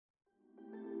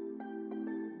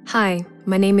Hi,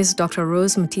 my name is Dr.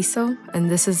 Rose Mutiso, and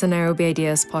this is the Nairobi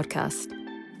Ideas Podcast,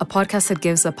 a podcast that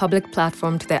gives a public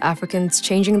platform to the Africans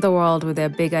changing the world with their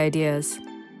big ideas.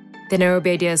 The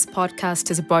Nairobi Ideas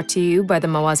Podcast is brought to you by the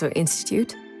Mutiso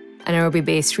Institute, a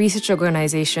Nairobi-based research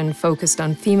organization focused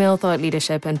on female thought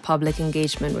leadership and public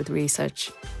engagement with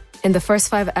research. In the first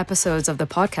 5 episodes of the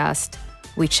podcast,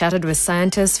 we chatted with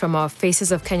scientists from our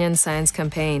Faces of Kenyan Science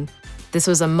campaign. This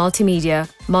was a multimedia,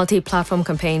 multi-platform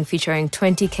campaign featuring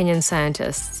 20 Kenyan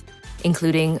scientists,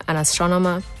 including an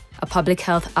astronomer, a public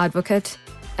health advocate,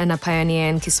 and a pioneer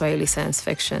in Kiswahili science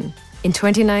fiction. In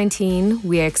 2019,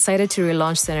 we are excited to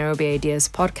relaunch the Nairobi Ideas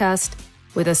Podcast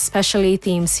with a specially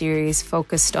themed series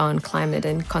focused on climate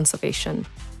and conservation.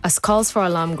 As calls for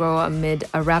alarm grow amid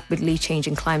a rapidly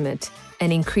changing climate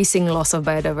and increasing loss of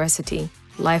biodiversity,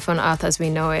 life on Earth as we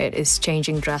know it is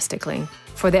changing drastically.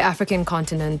 For the African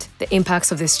continent, the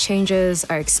impacts of these changes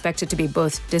are expected to be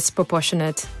both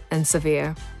disproportionate and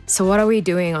severe. So what are we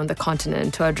doing on the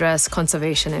continent to address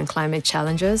conservation and climate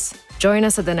challenges? Join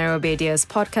us at the Nairobi Ideas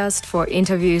Podcast for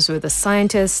interviews with the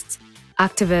scientists,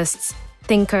 activists,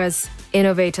 thinkers,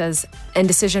 innovators, and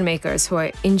decision makers who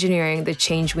are engineering the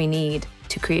change we need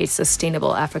to create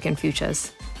sustainable African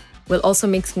futures. We'll also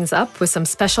mix things up with some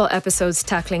special episodes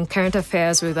tackling current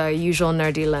affairs with our usual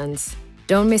nerdy lens.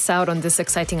 Don't miss out on this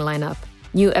exciting lineup.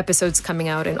 New episodes coming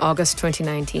out in August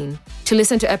 2019. To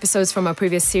listen to episodes from our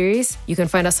previous series, you can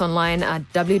find us online at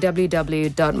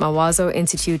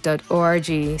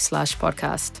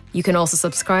www.mawazoinstitute.org/podcast. You can also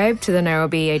subscribe to the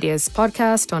Nairobi Ideas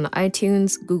Podcast on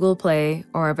iTunes, Google Play,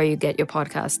 or wherever you get your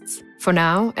podcasts. For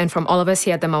now, and from all of us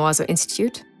here at the Mutiso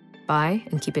Institute, bye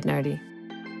and keep it nerdy.